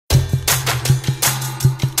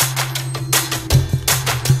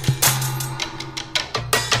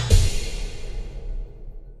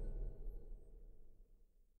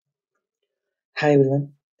Hi everyone,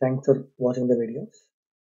 thanks for watching the videos.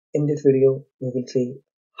 In this video, we will see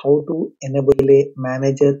how to enable a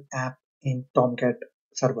manager app in Tomcat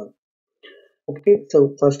server. Okay,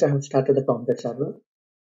 so first I have started the Tomcat server.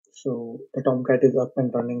 So the Tomcat is up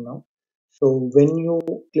and running now. So when you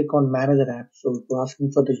click on manager app, so it's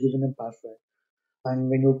asking for the username password. And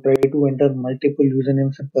when you try to enter multiple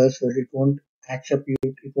usernames and password, it won't accept you,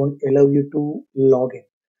 it won't allow you to log in.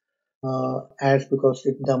 As because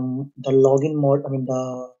the login mode, I mean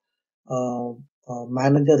uh,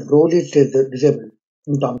 manager role is disabled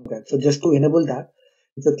in Tomcat. So just to enable that,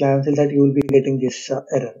 if you cancel that, you will be getting this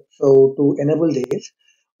error. So to enable this,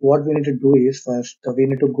 what we need to do is first we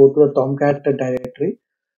need to go to the Tomcat directory.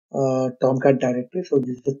 Tomcat directory. So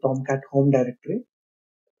this is the Tomcat home directory.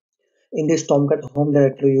 In this Tomcat home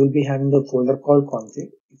directory, you will be having the folder called config.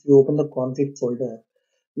 If you open the config folder,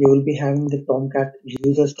 you will be having the Tomcat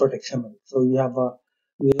users.xml. So you have a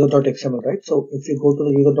user.xml, right? So if you go to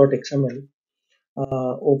the user.xml,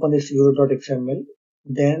 open this user.xml,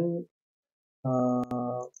 then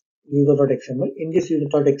user.xml. In this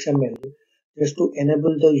user.xml, just to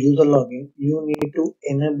enable the user login, you need to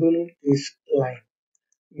enable this line.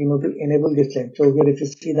 You need to enable this line. So here if you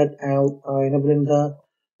see that I am enabling the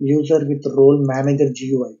user with role manager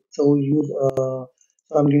GUI. So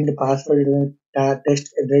I'm giving the password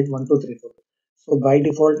test at rate 1234. So by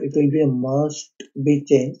default it will be a must be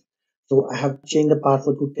changed. So I have changed the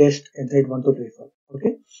password to test at rate 1234.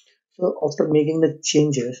 Okay. So after making the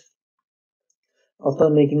changes,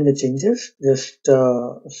 just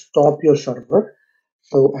stop your server.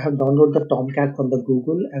 So I have downloaded the Tomcat from the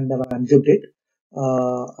Google and I've unzipped it.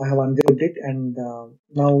 I have unzipped it and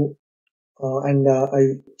now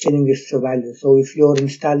I changing this value. So if you're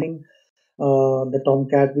installing the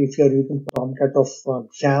Tomcat, if you're using Tomcat of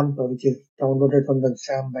XAMPP, which is downloaded from the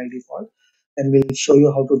XAMPP by default, then we'll show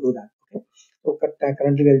you how to do that. Okay. So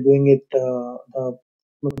currently we are doing it the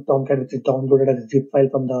Tomcat, which is downloaded as a zip file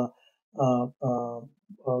from the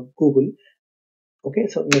Google. Okay,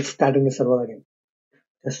 so let's starting the server again.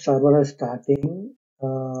 The server is starting.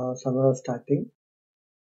 Server is starting.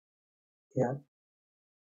 Yeah.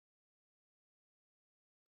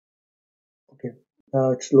 Okay.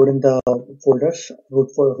 It's loading the folders,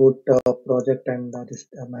 root project and this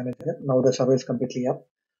manager. Now the server is completely up.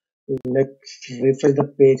 Let's refresh the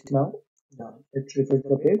page now. Yeah, let's refresh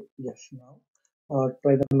the page. Yes, now.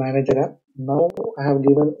 Try the manager app. Now I have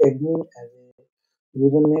given admin as a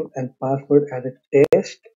username and password as a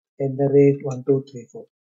test at the rate 1234.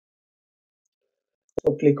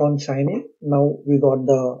 So click on sign in. Now we got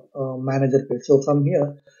the manager page. So from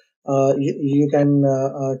here, you can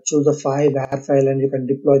choose a var file and you can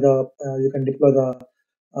deploy the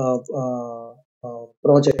uh, uh,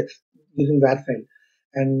 project using var file,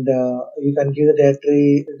 and you can give the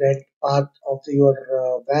directory that path of your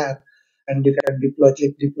var, and you can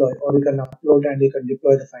click deploy, or you can upload and you can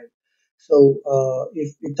deploy the file. So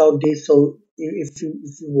if without this, so if you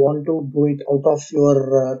want to do it out of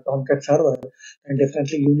your Tomcat server, and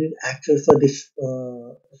definitely you need access for this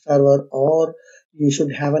server, or you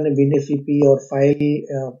should have an WinFTP or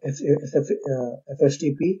file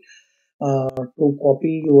FSTP to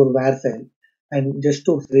copy your var file. And just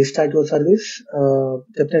to restart your service,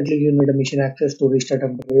 definitely you need a machine access to restart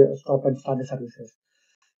and stop and start the services.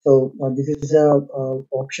 So this is a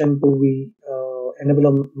option to we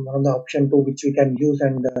enable one of the option to which we can use,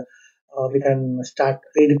 and we can start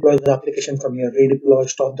redeploy the application from here. Redeploy,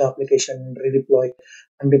 stop the application, redeploy,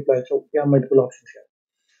 undeploy. So we have multiple options here.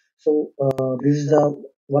 So this is the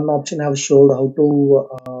one option I've showed how to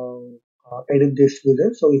edit this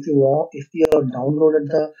user. So if you have downloaded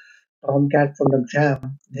the Tomcat from the XAMPP,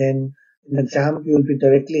 then in the XAMPP you will be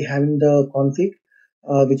directly having the config,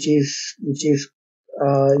 which is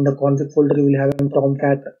in the config folder you will have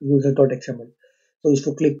Tomcat user.xml. So if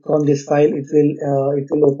you click on this file, it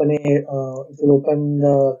will open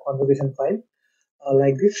the configuration file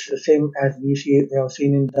like this, same as we have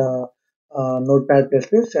seen in the Notepad++,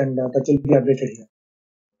 and that will be updated here.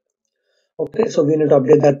 Okay, so we need to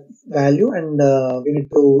update that value, and we need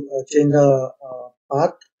to change the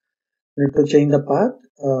path. We need to change the path,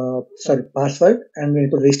 password, and we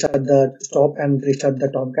need to restart the stop and restart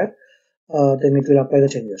the Tomcat. Then it will apply the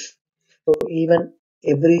changes. So even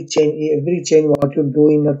every change what you do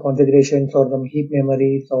in the configurations or the heap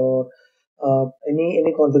memories or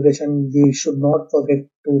any configuration, we should not forget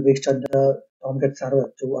to restart the Tomcat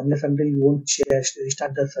server. So unless until you won't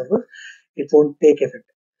restart the server, it won't take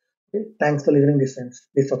effect. Okay? Thanks for listening this time.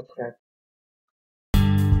 Please subscribe.